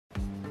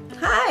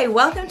Hi,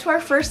 welcome to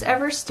our first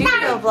ever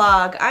studio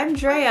vlog. I'm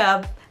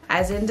Drea,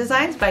 as in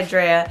Designs by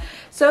Drea.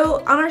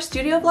 So on our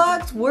studio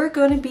vlogs, we're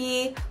going to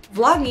be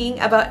vlogging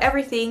about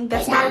everything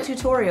that's not a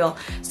tutorial.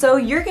 So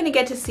you're going to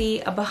get to see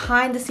a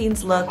behind the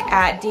scenes look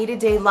at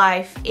day-to-day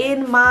life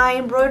in my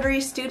embroidery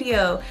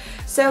studio.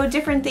 So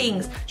different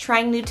things,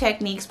 trying new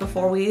techniques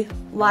before we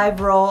live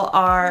roll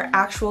our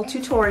actual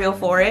tutorial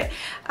for it,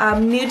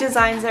 new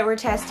designs that we're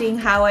testing,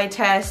 how I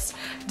test,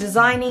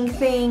 designing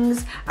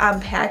things,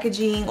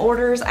 packaging,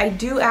 orders. I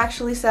do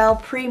actually sell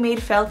pre-made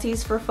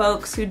felties for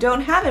folks who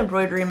don't have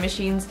embroidery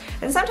machines,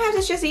 and sometimes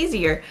it's just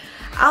easier.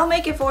 I'll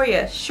make it for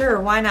you,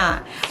 sure, why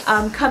not?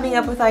 Coming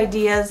up with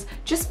ideas,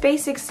 just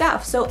basic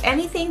stuff. So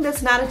anything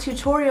that's not a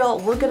tutorial,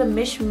 we're gonna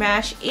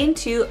mishmash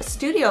into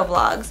studio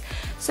vlogs.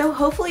 So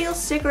hopefully you'll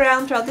stick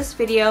around throughout this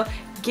video,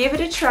 give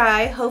it a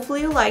try,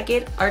 hopefully you'll like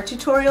it. Our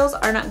tutorials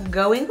are not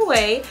going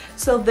away,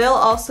 so they'll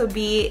also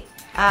be,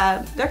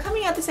 they're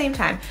coming at the same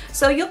time.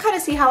 So you'll kind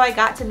of see how I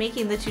got to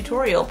making the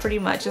tutorial, pretty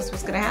much is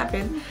what's gonna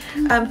happen.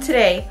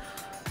 Today,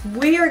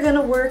 we are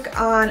gonna work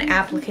on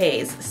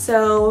appliques.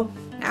 So,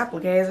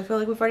 appliques, I feel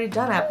like we've already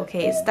done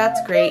appliques. That's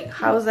great.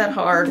 How is that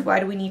hard? Why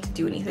do we need to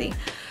do anything?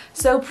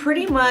 So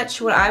pretty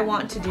much what I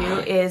want to do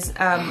is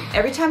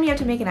every time you have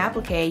to make an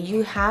applique,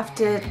 you have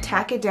to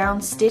tack it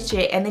down, stitch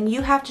it, and then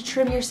you have to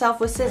trim yourself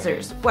with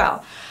scissors.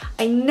 Well,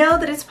 I know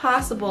that it's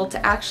possible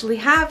to actually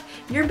have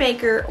your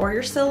maker or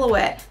your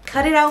silhouette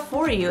cut it out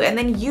for you, and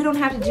then you don't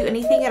have to do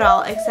anything at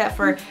all except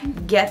for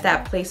get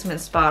that placement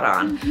spot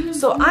on.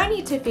 So I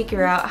need to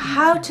figure out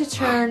how to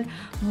turn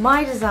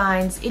my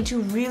designs into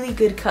really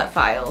good cut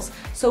files.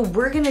 So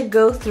we're gonna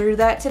go through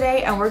that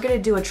today, and we're gonna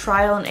do a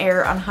trial and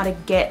error on how to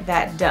get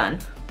that done.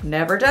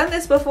 Never done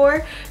this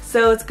before,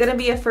 so it's gonna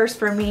be a first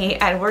for me,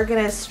 and we're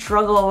gonna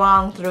struggle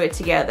along through it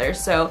together.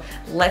 So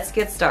let's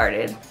get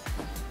started.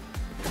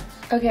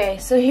 Okay,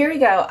 so here we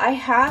go.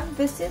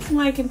 This is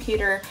my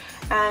computer,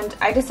 and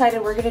I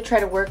decided we're gonna try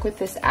to work with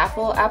this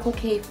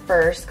applique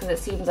first, because it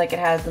seems like it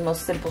has the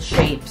most simple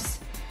shapes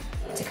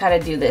to kind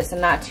of do this, and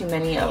not too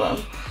many of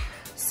them.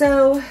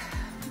 So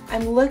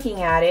I'm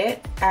looking at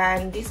it,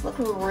 and these look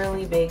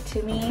really big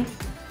to me.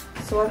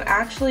 So I'm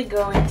actually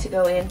going to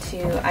go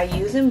into, I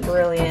use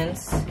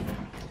Brilliance,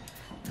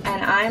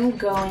 and I'm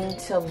going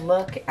to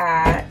look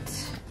at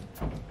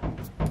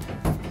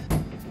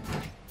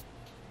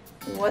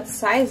what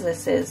size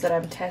this is that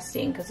I'm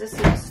testing, because this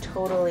seems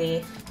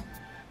totally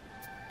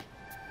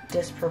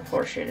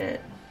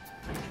disproportionate.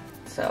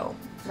 So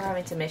we're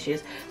having some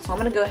issues. So I'm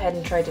gonna go ahead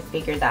and try to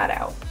figure that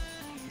out.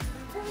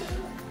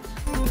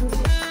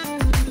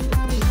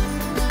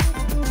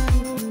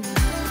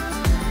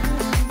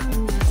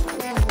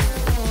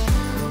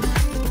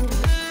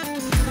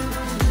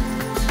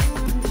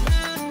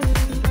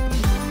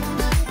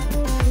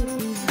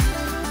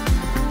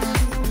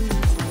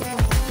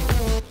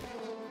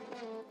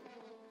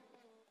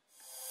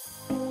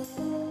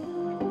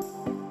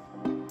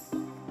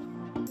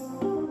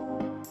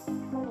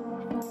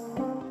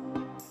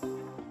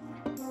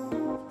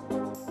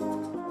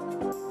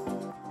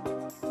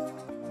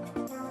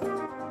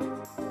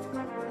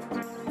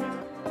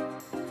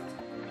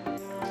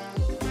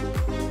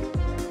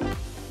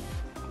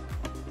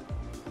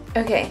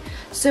 Okay,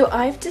 so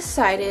I've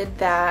decided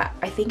that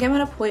I think I'm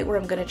at a point where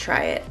I'm gonna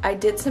try it. I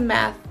did some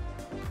math.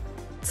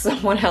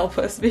 Someone help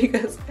us,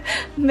 because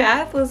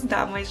math was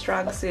not my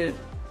strong suit,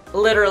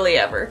 literally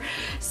ever.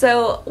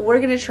 So we're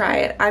gonna try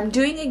it. I'm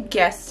doing a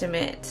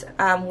guesstimate.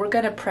 We're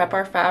gonna prep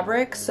our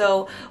fabric,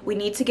 so we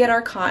need to get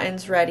our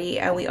cottons ready,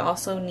 and we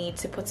also need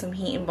to put some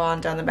heat and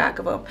bond down the back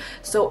of them.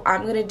 So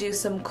I'm gonna do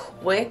some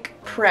quick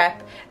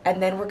prep,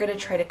 and then we're gonna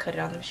try to cut it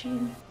on the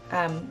machine.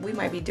 We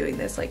might be doing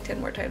this like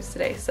 10 more times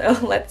today, so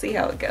let's see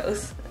how it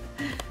goes.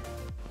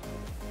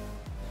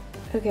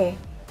 Okay,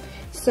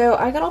 so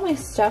I got all my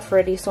stuff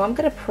ready, so I'm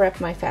gonna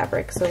prep my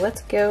fabric. So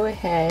let's go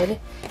ahead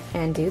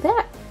and do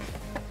that.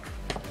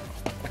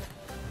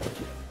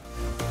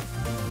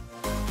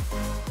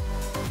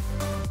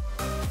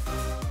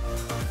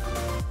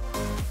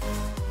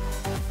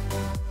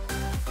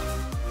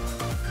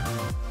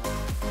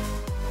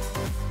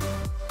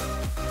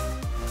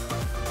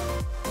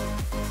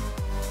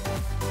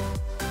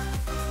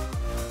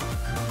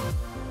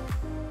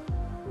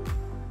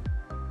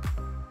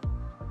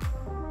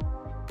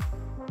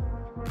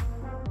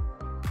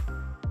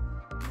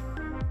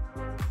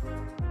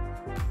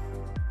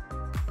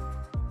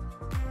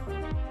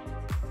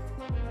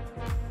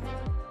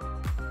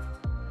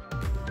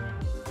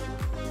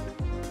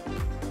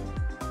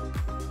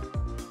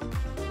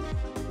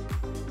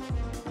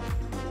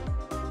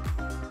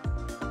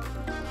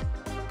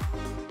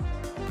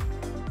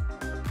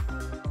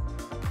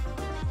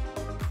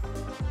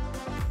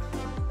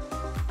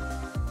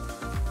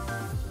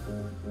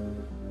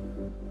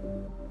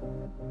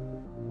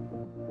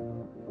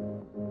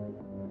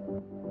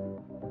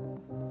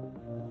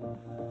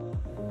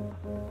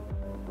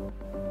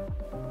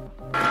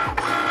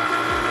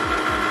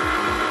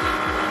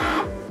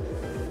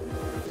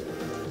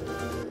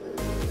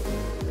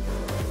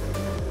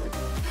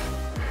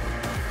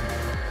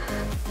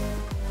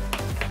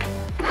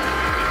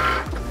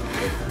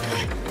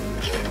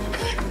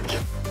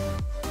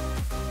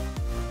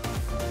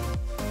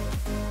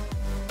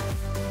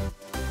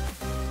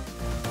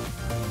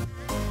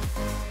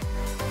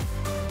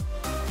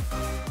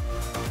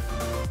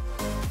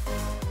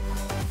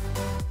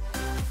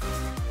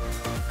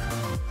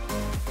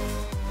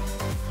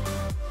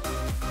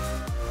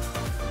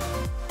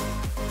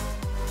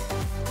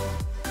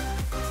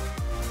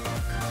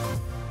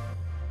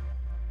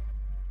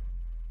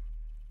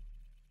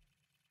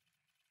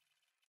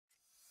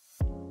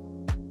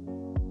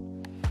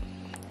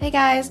 Hey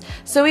guys,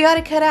 so we got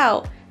it cut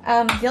out.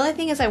 The only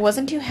thing is I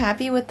wasn't too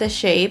happy with the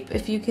shape.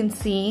 If you can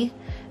see,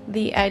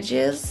 the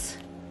edges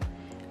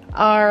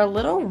are a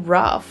little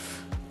rough.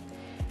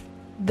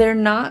 They're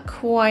not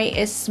quite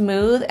as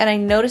smooth, and I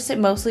noticed it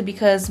mostly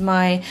because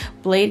my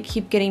blade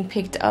kept getting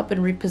picked up and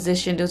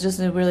repositioned. It was just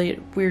a really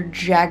weird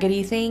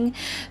jaggedy thing.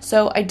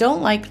 So I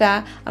don't like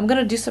that. I'm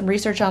gonna do some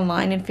research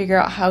online and figure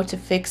out how to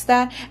fix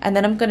that, and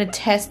then I'm gonna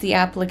test the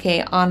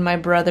applique on my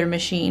brother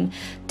machine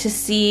to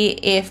see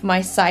if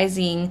my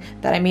sizing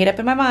that I made up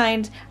in my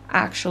mind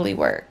actually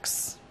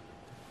works.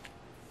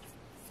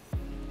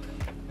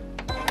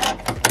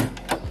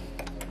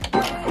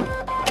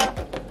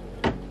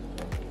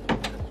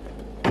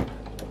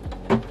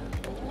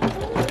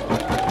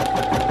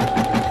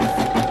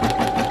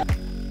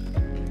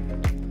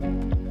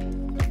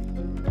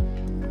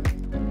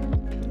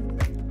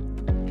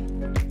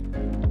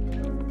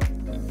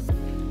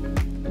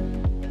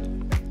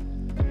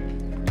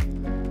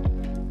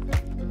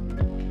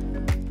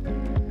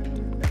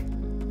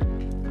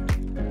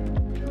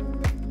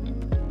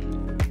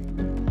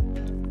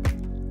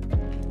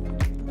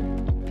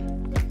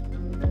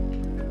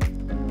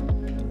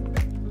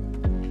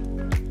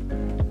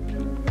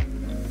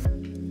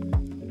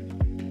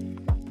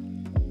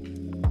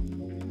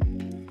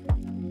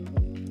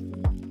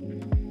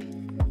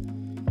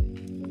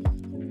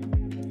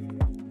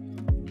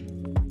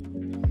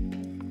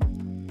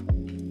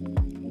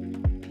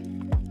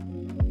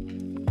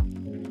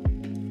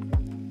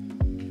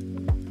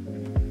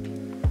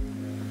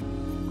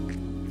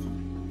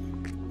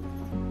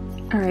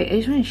 Alright, I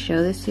just want to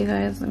show this to you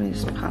guys. Let me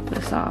just pop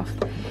this off.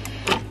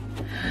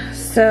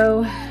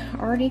 So,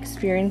 already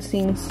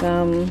experiencing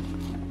some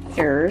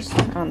errors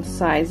on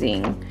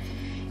sizing.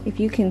 If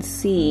you can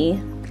see,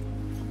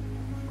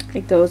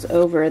 it goes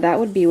over. That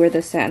would be where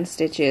the satin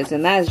stitch is,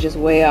 and that is just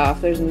way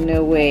off. There's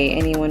no way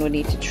anyone would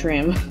need to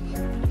trim.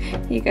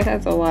 You guys,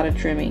 that's a lot of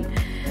trimming.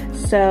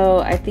 So,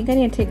 I think I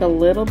need to take a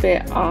little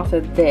bit off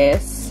of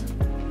this,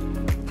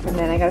 and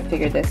then I gotta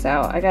figure this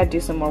out. I gotta do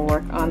some more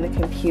work on the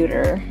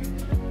computer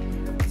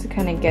to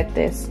kind of get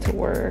this to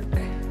work.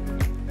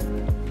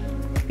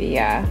 But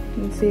yeah,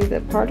 you can see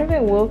that part of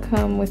it will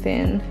come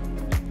within,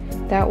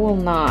 that will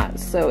not,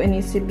 so it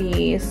needs to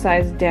be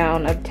sized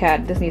down a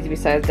tad. This needs to be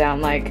sized down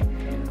like,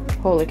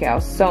 holy cow,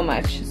 so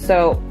much.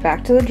 So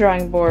back to the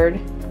drawing board,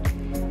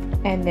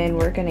 and then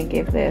we're gonna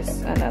give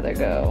this another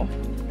go.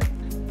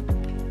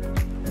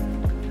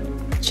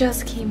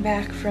 Just came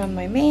back from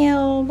my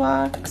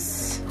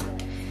mailbox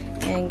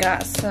and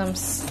got some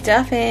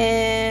stuff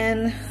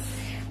in.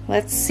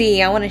 Let's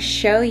see, I want to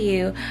show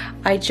you.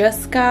 I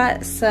just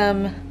got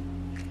some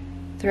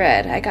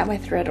thread. I got my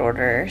thread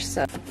order,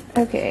 so.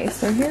 Okay,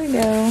 so here we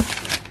go.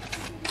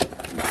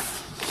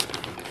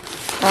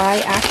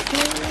 I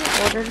actually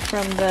ordered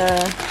from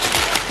the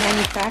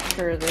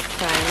manufacturer this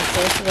time,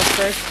 so this is the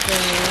first for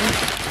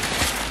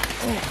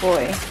me. Oh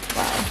boy,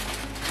 wow.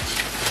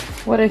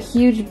 What a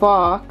huge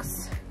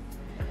box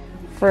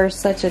for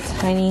such a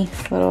tiny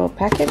little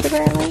package,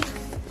 apparently.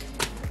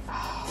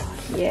 Oh,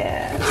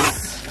 yes.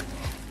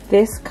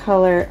 This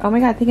color, oh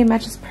my god, I think it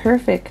matches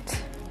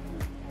perfect.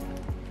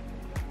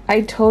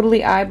 I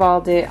totally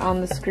eyeballed it on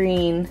the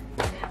screen.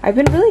 I've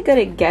been really good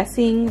at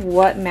guessing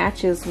what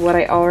matches what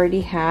I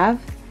already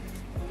have.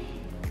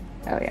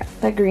 Oh yeah,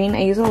 that green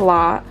I use a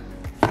lot.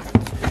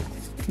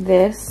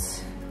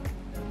 This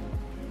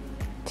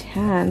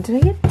tan, did I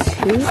get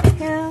two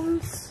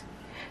tans?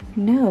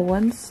 No,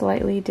 one's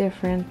slightly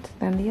different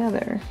than the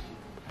other.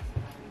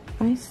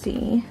 I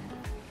see.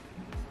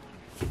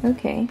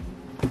 Okay,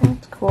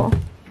 that's cool.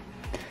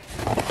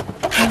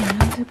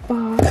 And a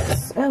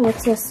box. Oh,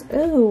 what's this?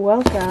 Oh,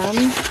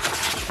 welcome.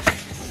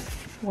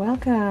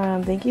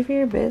 Welcome. Thank you for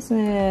your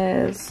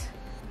business.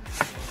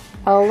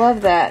 I'll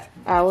love that.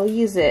 I will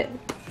use it.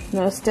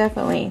 Most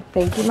definitely.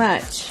 Thank you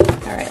much.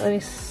 Alright, let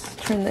me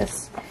turn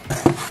this.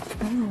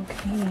 Oh,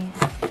 okay.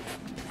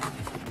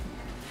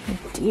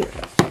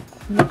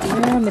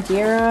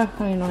 Madeira.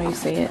 I don't know how you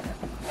say it.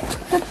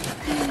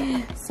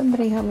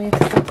 Somebody help me.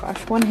 Oh gosh,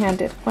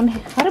 one-handed.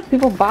 How do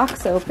people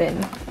box open?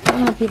 I don't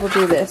know how people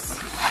do this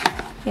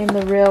in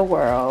the real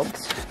world.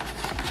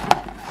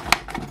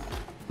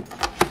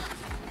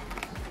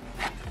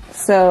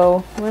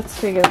 So let's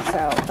figure this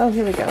out. Oh,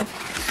 here we go.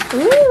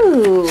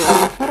 Ooh,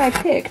 what I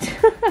picked.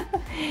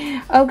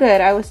 Oh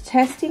good, I was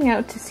testing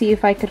out to see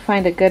if I could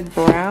find a good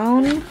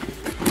brown.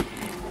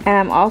 And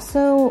I'm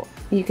also,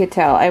 you could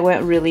tell, I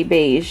went really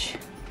beige.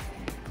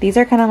 These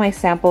are kind of my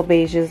sample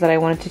beiges that I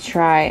wanted to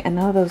try. And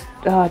oh, those,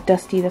 oh,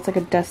 dusty, that's like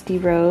a dusty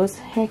rose.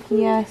 Heck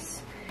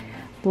yes.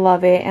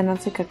 Love it. And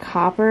that's like a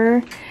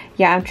copper.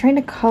 Yeah, I'm trying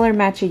to color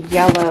match a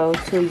yellow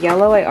to a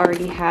yellow I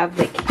already have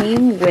that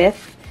came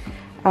with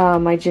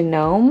my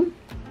genome.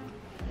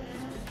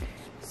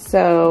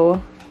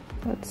 So,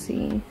 let's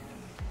see.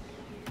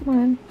 Come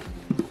on.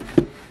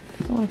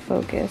 I don't want to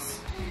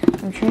focus.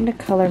 I'm trying to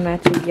color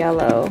match a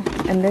yellow.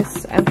 And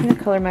this, I'm trying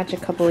to color match a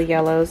couple of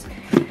yellows.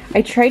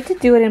 I tried to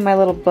do it in my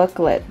little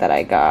booklet that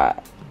I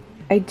got.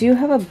 I do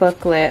have a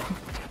booklet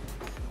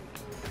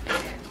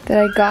that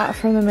I got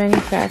from the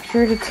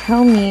manufacturer to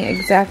tell me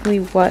exactly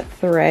what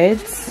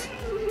threads.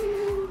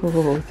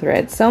 Ooh,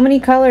 threads. So many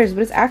colors,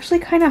 but it's actually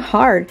kind of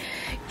hard.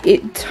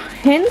 It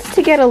tends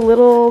to get a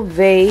little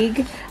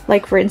vague.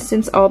 Like for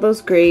instance, all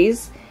those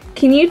grays.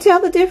 Can you tell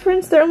the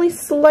difference? They're only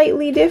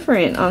slightly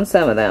different on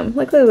some of them.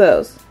 Look at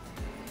those.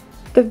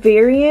 The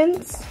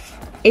variance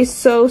is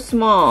so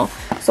small.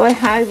 So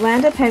I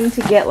land up having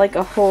to get like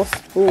a whole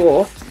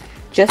spool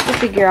just to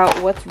figure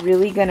out what's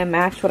really gonna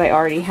match what I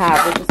already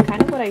have, which is kind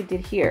of what I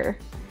did here,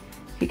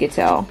 if you could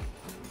tell.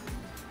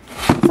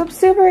 So I'm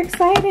super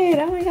excited,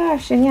 oh my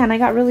gosh. And yeah, and I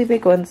got really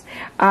big ones.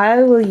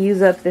 I will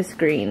use up this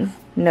green.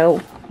 No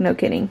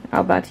kidding,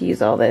 I'm about to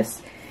use all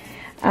this.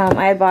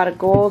 I had bought a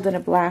gold and a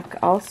black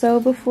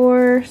also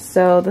before,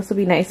 so this will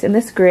be nice. And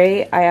this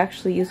gray, I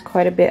actually use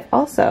quite a bit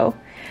also.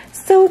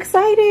 So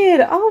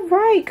excited! All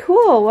right,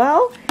 cool.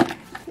 Well,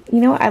 you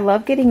know what? I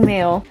love getting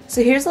mail.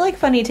 So here's the like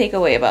funny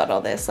takeaway about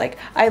all this. Like,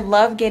 I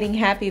love getting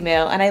happy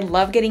mail, and I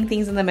love getting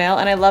things in the mail,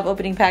 and I love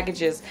opening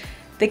packages.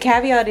 The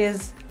caveat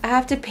is I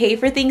have to pay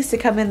for things to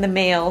come in the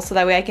mail so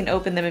that way I can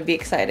open them and be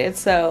excited.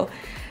 So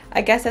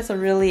I guess that's a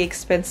really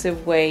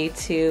expensive way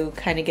to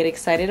kind of get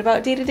excited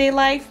about day-to-day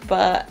life,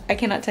 but I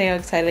cannot tell you how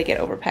excited I get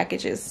over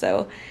packages.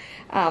 So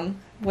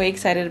way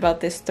excited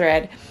about this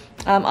thread.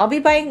 I'll be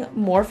buying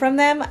more from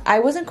them. I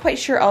wasn't quite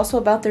sure also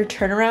about their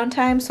turnaround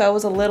time, so I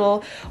was a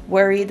little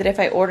worried that if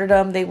I ordered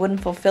them, they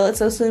wouldn't fulfill it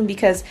so soon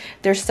because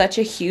they're such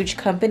a huge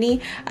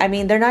company. I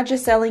mean, they're not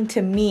just selling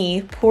to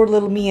me, poor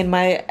little me in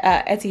my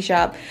Etsy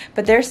shop,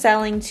 but they're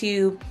selling to,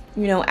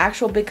 you know,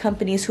 actual big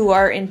companies who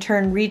are in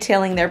turn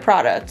retailing their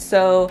products.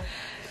 So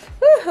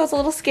I was a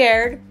little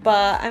scared,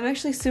 but I'm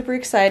actually super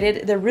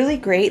excited. They're really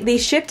great. They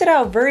shipped it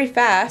out very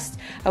fast.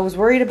 I was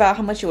worried about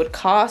how much it would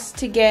cost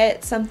to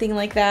get something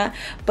like that,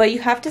 but you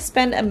have to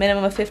spend a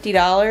minimum of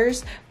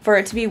 $50 for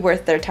it to be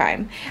worth their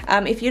time.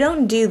 If you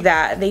don't do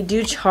that, they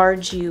do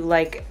charge you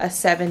like a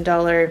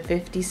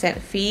 $7.50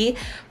 fee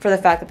for the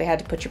fact that they had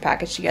to put your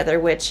package together,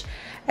 which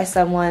as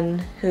someone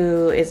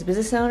who is a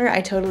business owner,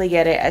 I totally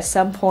get it. At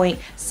some point,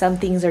 some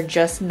things are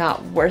just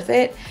not worth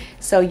it.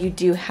 So you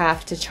do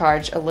have to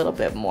charge a little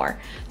bit more.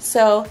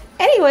 So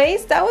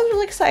anyways, that was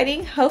really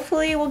exciting.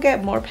 Hopefully we'll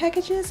get more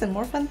packages and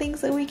more fun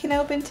things that we can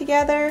open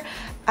together.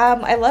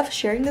 I love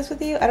sharing this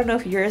with you. I don't know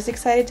if you're as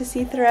excited to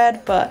see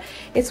thread, but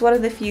it's one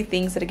of the few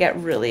things that I get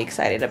really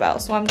excited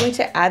about. So I'm going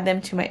to add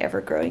them to my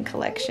ever-growing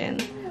collection.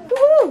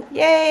 Woohoo!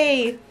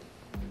 Yay!